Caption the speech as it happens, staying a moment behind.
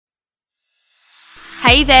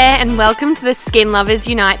Hey there, and welcome to the Skin Lovers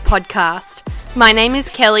Unite podcast. My name is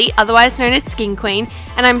Kelly, otherwise known as Skin Queen,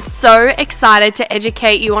 and I'm so excited to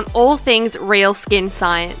educate you on all things real skin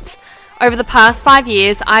science. Over the past 5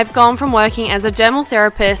 years, I've gone from working as a dermal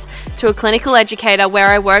therapist to a clinical educator where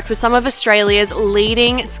I worked with some of Australia's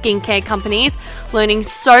leading skincare companies, learning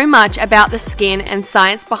so much about the skin and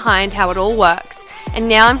science behind how it all works. And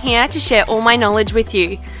now I'm here to share all my knowledge with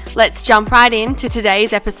you. Let's jump right into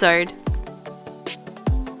today's episode.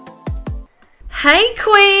 Hey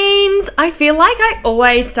Queens! I feel like I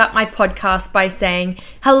always start my podcast by saying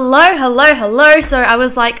hello. So I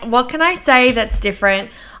was like, what can I say that's different?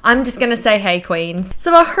 I'm just going to say hey Queens.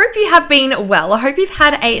 So I hope you have been well. I hope you've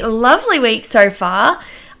had a lovely week so far.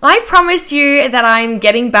 I promise you that I'm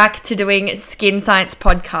getting back to doing skin science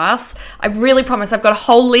podcasts. I really promise. I've got a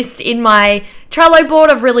whole list in my Trello board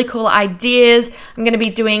of really cool ideas. I'm going to be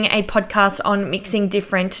doing a podcast on mixing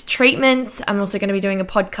different treatments. I'm also going to be doing a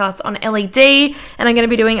podcast on LED, and I'm going to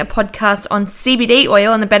be doing a podcast on CBD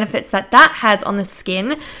oil and the benefits that has on the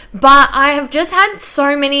skin. But I have just had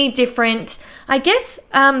so many different,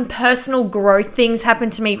 personal growth things happen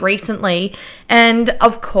to me recently. And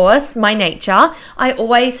of course, my nature. I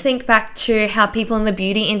always think back to how people in the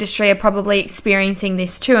beauty industry are probably experiencing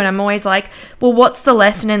this too. And I'm always like, well, what's the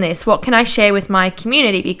lesson in this? What can I share with my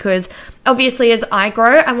community? Because obviously as I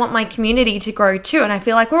grow, I want my community to grow too. And I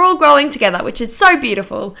feel like we're all growing together, which is so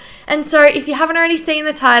beautiful. And so if you haven't already seen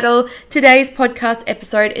the title, today's podcast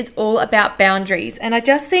episode is all about boundaries. And I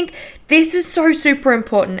just think this is so super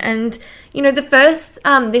important. And you know,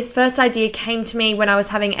 this first idea came to me when I was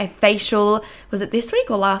having a facial. Was it this week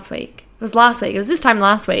or last week? It was last week. It was this time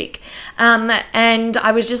last week. And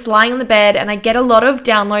I was just lying on the bed, and I get a lot of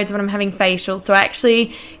downloads when I'm having facials. So I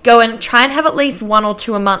actually go and try and have at least 1 or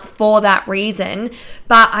 2 a month for that reason.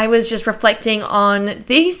 But I was just reflecting on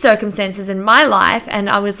these circumstances in my life, and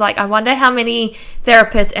I was like, I wonder how many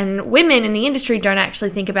therapists and women in the industry don't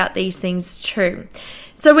actually think about these things too.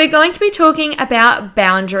 So we're going to be talking about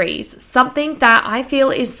boundaries, something that I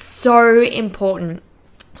feel is so important.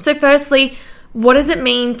 So firstly, what does it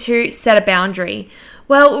mean to set a boundary?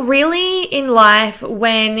 Well, really in life,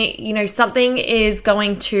 when, something is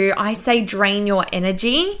going to, I say, drain your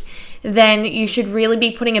energy, then you should really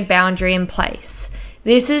be putting a boundary in place.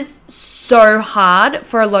 This is so hard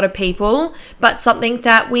for a lot of people, but something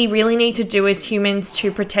that we really need to do as humans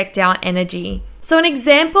to protect our energy. So an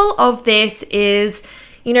example of this is,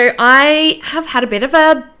 I have had a bit of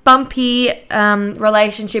a bumpy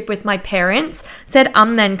relationship with my parents. Said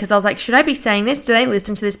then because I was like, should I be saying this? Do they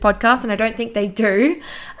listen to this podcast? And I don't think they do.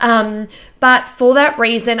 But for that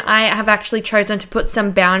reason, I have actually chosen to put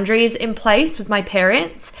some boundaries in place with my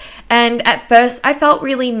parents. And at first, I felt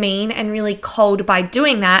really mean and really cold by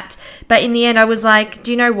doing that. But in the end, I was like,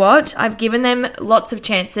 do you know what? I've given them lots of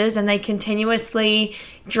chances, and they continuously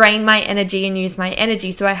drain my energy and use my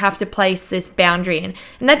energy. So I have to place this boundary in.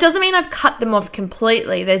 And that doesn't mean I've cut them off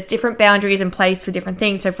completely. There's different boundaries in place for different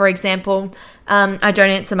things. So for example, I don't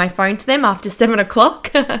answer my phone to them after 7 o'clock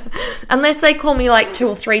unless they call me like 2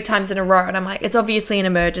 or 3 times in a row. And I'm like, it's obviously an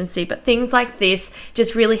emergency, but things like this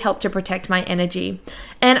just really help to protect my energy.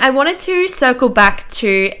 And I wanted to circle back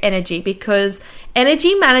to energy because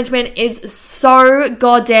energy management is so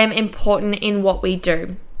goddamn important in what we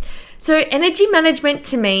do. So energy management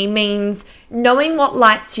to me means knowing what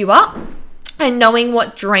lights you up and knowing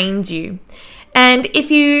what drains you. And if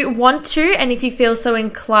you want to, and if you feel so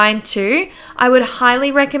inclined to, I would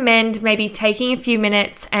highly recommend maybe taking a few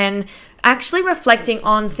minutes and actually reflecting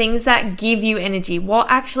on things that give you energy, what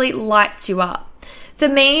actually lights you up. For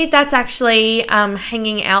me, that's actually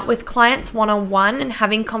hanging out with clients one-on-one and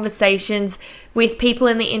having conversations with people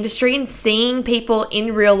in the industry and seeing people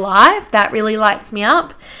in real life. That really lights me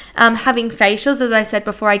up. Having facials, as I said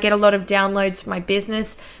before, I get a lot of downloads for my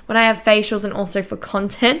business when I have facials and also for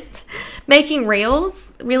content. Making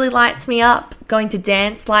reels really lights me up. Going to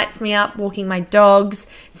dance lights me up. Walking my dogs,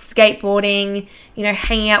 skateboarding,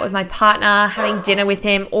 hanging out with my partner, having dinner with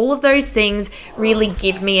him. All of those things really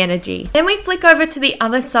give me energy. Then we flick over to the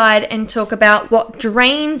other side and talk about what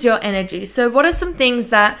drains your energy. So what are some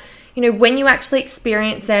things that when you actually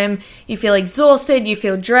experience them, you feel exhausted, you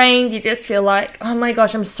feel drained, you just feel like, oh my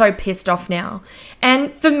gosh, I'm so pissed off now.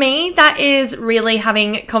 And for me, that is really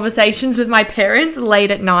having conversations with my parents late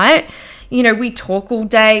at night. We talk all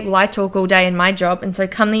day. Well, I talk all day in my job. And so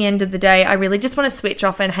come the end of the day, I really just want to switch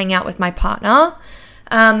off and hang out with my partner.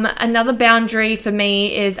 Another boundary for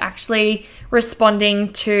me is actually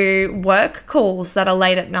responding to work calls that are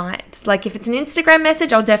late at night. Like if it's an Instagram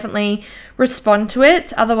message, I'll definitely respond to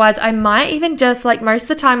it. Otherwise, I might even just, like most of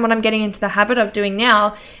the time what I'm getting into the habit of doing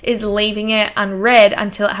now is leaving it unread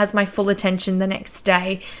until it has my full attention the next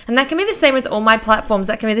day. And that can be the same with all my platforms.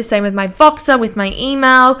 That can be the same with my Voxer, with my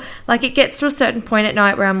email. Like it gets to a certain point at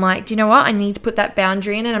night where I'm like, do you know what? I need to put that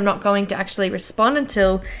boundary in and I'm not going to actually respond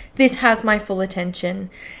until this has my full attention.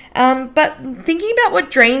 But thinking about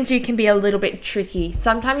what drains you can be a little bit tricky.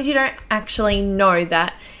 Sometimes you don't actually know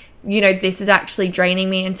that, this is actually draining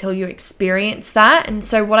me until you experience that. And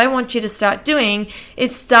so what I want you to start doing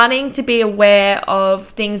is starting to be aware of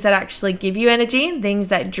things that actually give you energy and things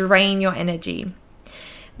that drain your energy.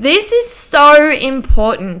 This is so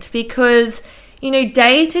important because,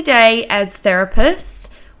 day to day as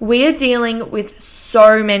therapists, we are dealing with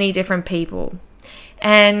so many different people.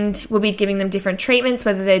 And we'll be giving them different treatments,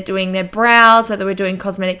 whether they're doing their brows, whether we're doing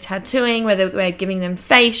cosmetic tattooing, whether we're giving them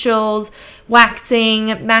facials,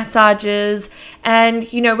 waxing, massages, and,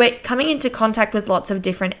 we're coming into contact with lots of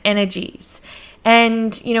different energies.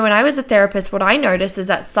 And, when I was a therapist, what I noticed is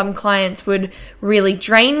that some clients would really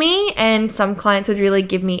drain me and some clients would really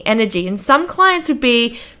give me energy. And some clients would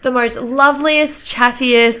be the most loveliest,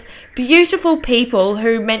 chattiest, beautiful people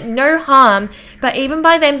who meant no harm. But even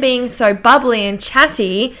by them being so bubbly and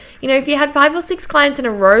chatty, if you had 5 or 6 clients in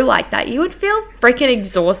a row like that, you would feel freaking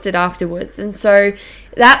exhausted afterwards. And so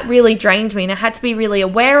that really drained me, and I had to be really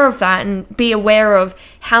aware of that and be aware of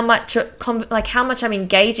how much I'm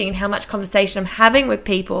engaging and how much conversation I'm having with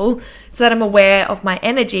people so that I'm aware of my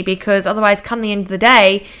energy, because otherwise come the end of the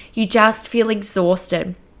day, you just feel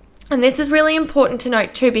exhausted. And this is really important to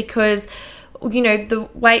note too, because the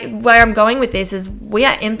way where I'm going with this is we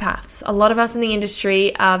are empaths. A lot of us in the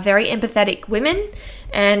industry are very empathetic women,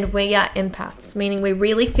 and we are empaths, meaning we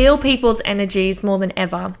really feel people's energies more than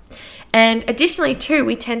ever. And additionally too,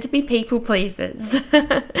 we tend to be people pleasers.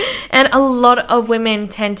 And a lot of women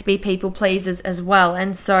tend to be people pleasers as well.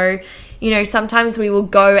 And so, sometimes we will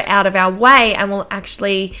go out of our way and we'll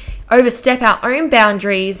actually overstep our own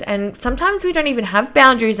boundaries. And sometimes we don't even have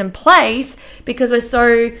boundaries in place because we're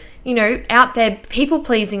so, out there people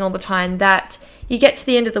pleasing all the time that you get to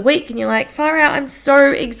the end of the week and you're like, far out, I'm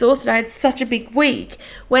so exhausted. I had such a big week.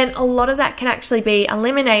 When a lot of that can actually be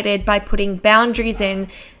eliminated by putting boundaries in,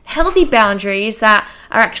 healthy boundaries that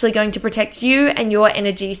are actually going to protect you and your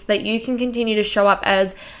energy so that you can continue to show up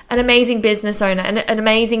as an amazing business owner, an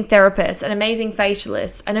amazing therapist, an amazing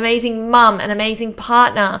facialist, an amazing mum, an amazing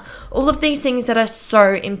partner, all of these things that are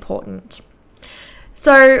so important.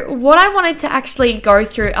 So what I wanted to actually go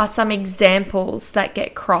through are some examples that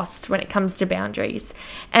get crossed when it comes to boundaries.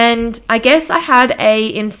 And I guess I had a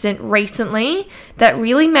incident recently that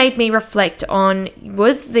really made me reflect on,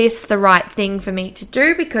 was this the right thing for me to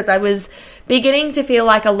do? Because I was beginning to feel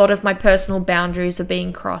like a lot of my personal boundaries were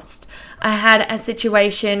being crossed. I had a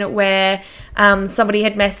situation where somebody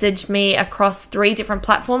had messaged me across 3 different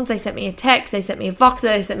platforms. They sent me a text, they sent me a Voxer,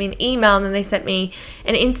 they sent me an email, and then they sent me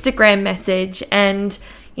an Instagram message. And,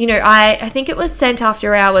 I think it was sent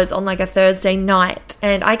after hours on like a Thursday night.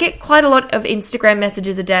 And I get quite a lot of Instagram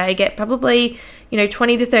messages a day. I get probably,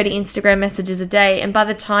 20 to 30 Instagram messages a day. And by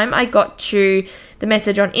the time I got to the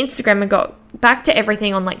message on Instagram, I got back to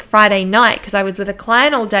everything on like Friday night because I was with a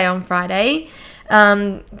client all day on Friday.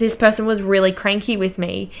 This person was really cranky with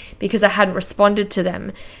me because I hadn't responded to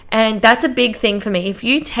them. And that's a big thing for me. If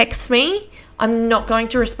you text me, I'm not going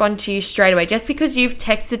to respond to you straight away. Just because you've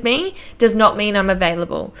texted me does not mean I'm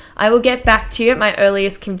available. I will get back to you at my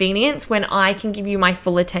earliest convenience when I can give you my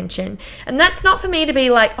full attention. And that's not for me to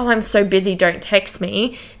be like, oh, I'm so busy, don't text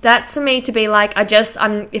me. That's for me to be like, I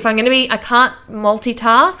can't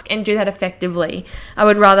multitask and do that effectively. I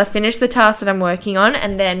would rather finish the task that I'm working on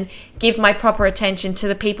and then give my proper attention to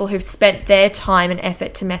the people who've spent their time and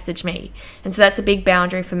effort to message me. And so that's a big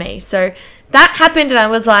boundary for me. So that happened and I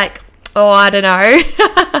was like, oh, I don't know.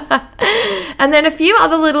 And then a few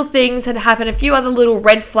other little things had happened, a few other little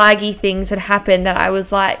red flaggy things had happened that I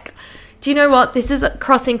was like, do you know what? This is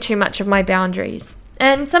crossing too much of my boundaries.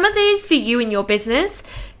 And some of these for you in your business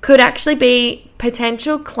could actually be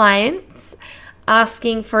potential clients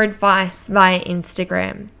asking for advice via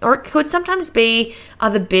Instagram. Or it could sometimes be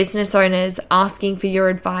other business owners asking for your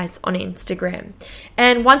advice on Instagram.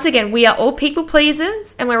 And once again, we are all people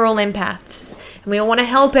pleasers and we're all empaths. And we all want to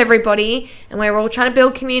help everybody and we're all trying to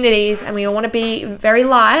build communities and we all want to be very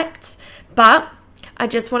liked. But I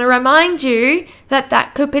just want to remind you that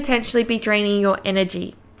that could potentially be draining your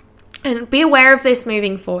energy. And be aware of this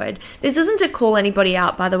moving forward. This isn't to call anybody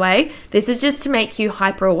out, by the way. This is just to make you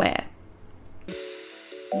hyper aware.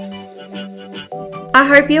 I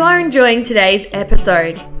hope you are enjoying today's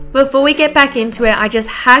episode. Before we get back into it, I just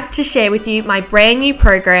had to share with you my brand new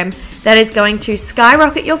program that is going to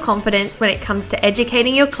skyrocket your confidence when it comes to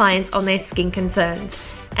educating your clients on their skin concerns.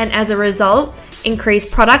 And as a result, increase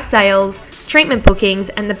product sales, treatment bookings,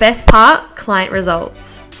 and the best part, client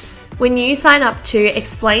results. When you sign up to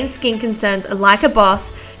Explain Skin Concerns Like a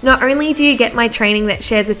Boss, not only do you get my training that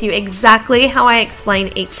shares with you exactly how I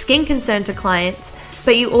explain each skin concern to clients,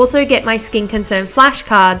 but you also get my skin concern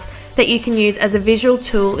flashcards that you can use as a visual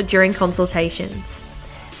tool during consultations.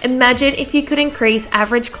 Imagine if you could increase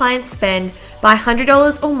average client spend by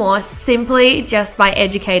 $100 or more simply just by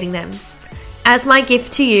educating them. As my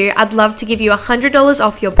gift to you, I'd love to give you $100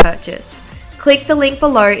 off your purchase. Click the link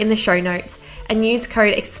below in the show notes and use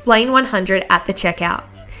code EXPLAIN100 at the checkout.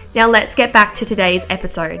 Now let's get back to today's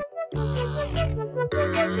episode.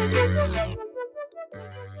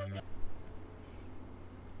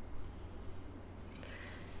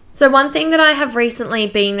 So one thing that I have recently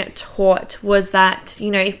been taught was that,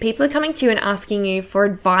 if people are coming to you and asking you for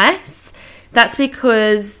advice, that's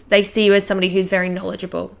because they see you as somebody who's very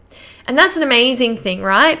knowledgeable. And that's an amazing thing,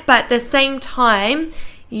 right? But at the same time,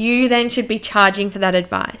 you then should be charging for that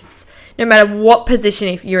advice. No matter what position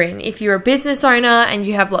if you're in. If you're a business owner and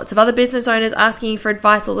you have lots of other business owners asking you for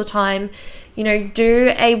advice all the time,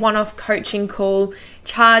 do a one-off coaching call,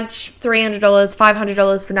 charge $300,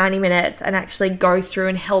 $500 for 90 minutes and actually go through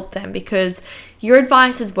and help them because your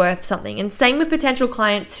advice is worth something. And same with potential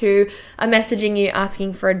clients who are messaging you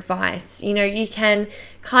asking for advice. You can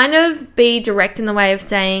kind of be direct in the way of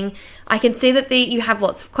saying, I can see that you have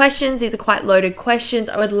lots of questions. These are quite loaded questions.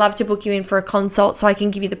 I would love to book you in for a consult so I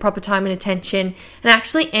can give you the proper time and attention and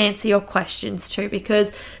actually answer your questions too,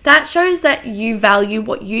 because that shows that you value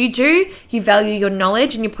what you do, you value your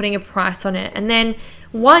knowledge, and you're putting a price on it. And then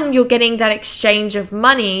you're getting that exchange of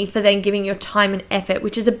money for then giving your time and effort,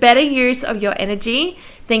 which is a better use of your energy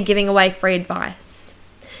than giving away free advice.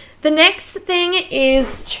 The next thing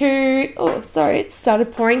is it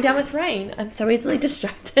started pouring down with rain. I'm so easily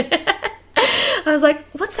distracted. I was like,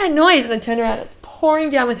 what's that noise? And I turned around, it's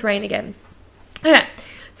pouring down with rain again. Okay,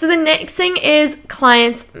 so the next thing is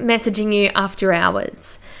clients messaging you after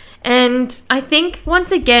hours. And I think,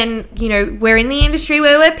 once again, we're in the industry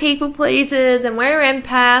where we're people pleasers and we're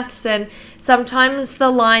empaths, and sometimes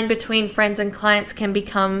the line between friends and clients can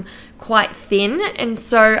become quite thin. And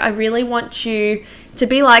so I really want you to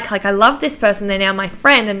be like I love this person, they're now my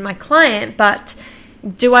friend and my client, but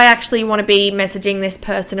do I actually want to be messaging this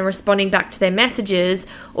person and responding back to their messages,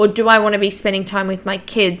 or do I want to be spending time with my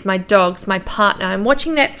kids, my dogs, my partner, and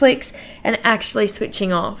watching Netflix and actually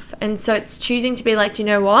switching off? And so it's choosing to be like, you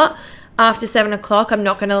know what? After 7 o'clock, I'm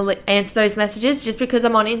not going to answer those messages. Just because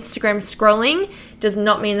I'm on Instagram scrolling does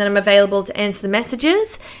not mean that I'm available to answer the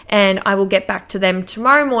messages, and I will get back to them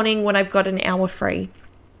tomorrow morning when I've got an hour free.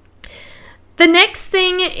 The next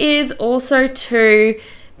thing is also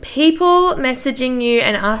people messaging you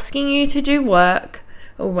and asking you to do work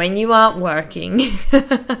when you aren't working.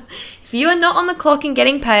 If you are not on the clock and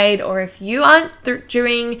getting paid, or if you aren't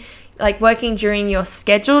working during your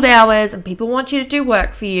scheduled hours and people want you to do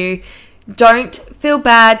work for you, don't feel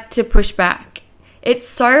bad to push back. It's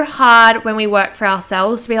so hard when we work for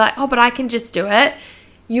ourselves to be like, but I can just do it.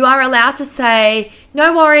 You are allowed to say,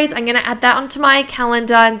 no worries, I'm going to add that onto my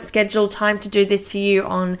calendar and schedule time to do this for you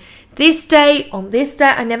on this day, on this day.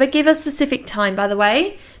 I never give a specific time, by the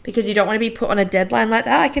way, because you don't want to be put on a deadline like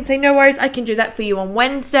that. I can say, no worries, I can do that for you on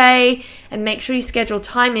Wednesday, and make sure you schedule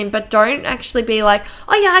time in, but don't actually be like,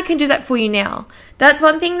 oh yeah, I can do that for you now. That's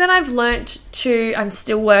one thing that I've learned I'm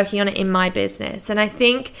still working on it in my business. And I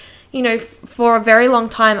think, for a very long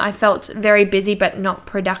time, I felt very busy but not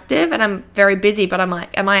productive. And I'm very busy, but I'm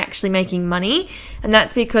like, am I actually making money? And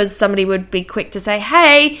that's because somebody would be quick to say,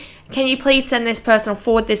 hey, can you please send this person or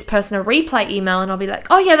forward this person a replay email? And I'll be like,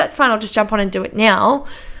 oh yeah, that's fine. I'll just jump on and do it now.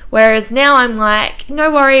 Whereas now I'm like, no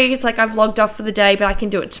worries. I've logged off for the day, but I can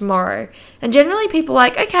do it tomorrow. And generally people are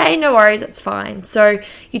like, okay, no worries. That's fine. So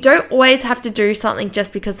you don't always have to do something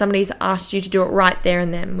just because somebody's asked you to do it right there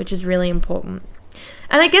and then, which is really important.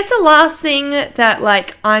 And I guess the last thing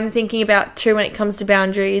that I'm thinking about too when it comes to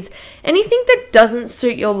boundaries, anything that doesn't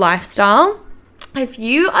suit your lifestyle. If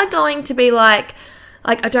you are going to be like,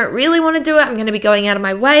 I don't really want to do it, I'm going to be going out of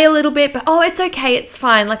my way a little bit, but it's okay, it's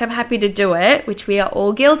fine, I'm happy to do it, which we are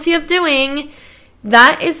all guilty of doing,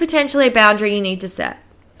 that is potentially a boundary you need to set.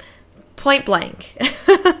 Point blank.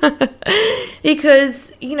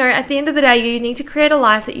 Because, at the end of the day, you need to create a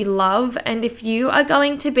life that you love, and if you are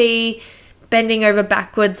going to be bending over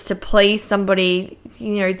backwards to please somebody,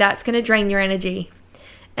 that's going to drain your energy.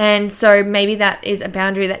 And so maybe that is a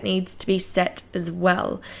boundary that needs to be set as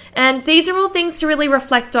well. And these are all things to really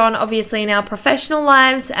reflect on, obviously, in our professional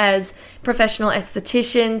lives as professional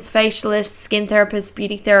estheticians, facialists, skin therapists,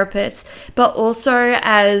 beauty therapists, but also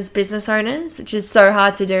as business owners, which is so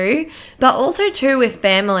hard to do, but also too with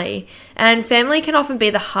family. And family can often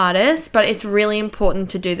be the hardest, but it's really important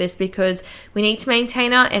to do this because we need to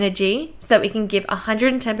maintain our energy so that we can give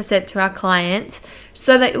 110% to our clients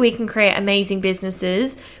so that we can create amazing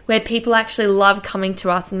businesses where people actually love coming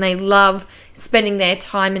to us and they love spending their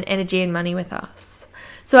time and energy and money with us.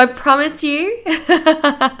 So I promise you,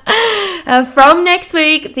 from next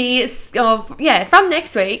week, the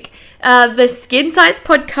Skin Science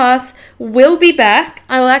podcast will be back.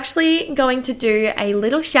 I will actually going to do a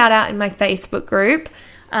little shout out in my Facebook group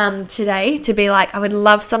today to be like, I would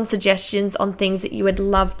love some suggestions on things that you would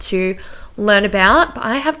love to learn about. But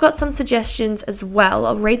I have got some suggestions as well.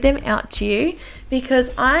 I'll read them out to you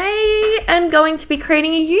because I am going to be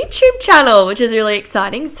creating a YouTube channel, which is really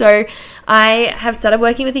exciting. So I have started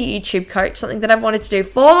working with a YouTube coach, something that I've wanted to do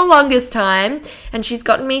for the longest time. And she's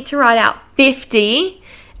gotten me to write out 50.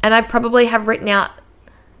 And I probably have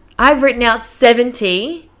I've written out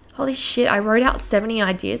 70. Holy shit, I wrote out 70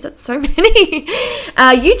 ideas. That's so many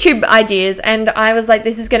YouTube ideas. And I was like,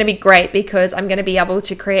 this is going to be great because I'm going to be able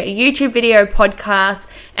to create a YouTube video,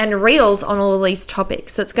 podcast, and reels on all of these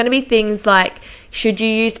topics. So it's going to be things like, should you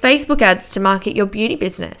use Facebook ads to market your beauty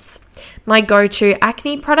business? My go-to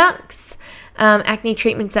acne products, acne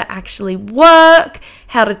treatments that actually work,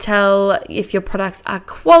 how to tell if your products are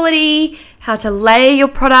quality, how to layer your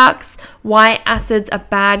products, why acids are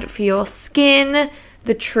bad for your skin,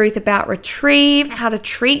 the truth about Retrieve, how to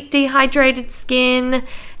treat dehydrated skin,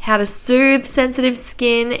 how to soothe sensitive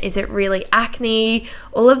skin, is it really acne,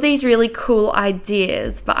 all of these really cool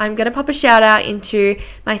ideas. But I'm going to pop a shout out into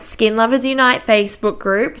my Skin Lovers Unite Facebook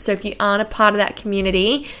group. So if you aren't a part of that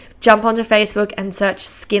community, jump onto Facebook and search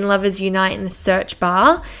Skin Lovers Unite in the search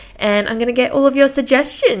bar. And I'm going to get all of your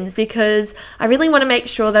suggestions because I really want to make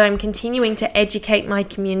sure that I'm continuing to educate my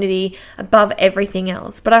community above everything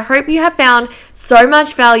else. But I hope you have found so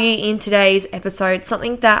much value in today's episode,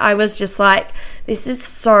 something that I was just like, this is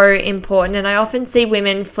so important. And I often see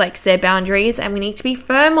women flex their boundaries and we need to be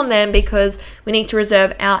firm on them because we need to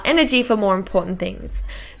reserve our energy for more important things.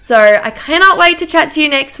 So I cannot wait to chat to you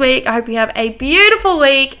next week. I hope you have a beautiful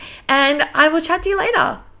week and I will chat to you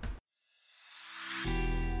later.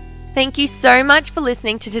 Thank you so much for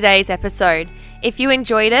listening to today's episode. If you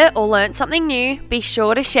enjoyed it or learnt something new, be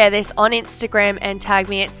sure to share this on Instagram and tag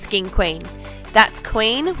me at Skin Queen. That's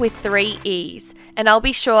Queen with 3 E's, and I'll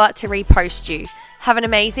be sure to repost you. Have an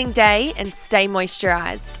amazing day and stay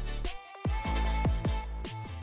moisturized.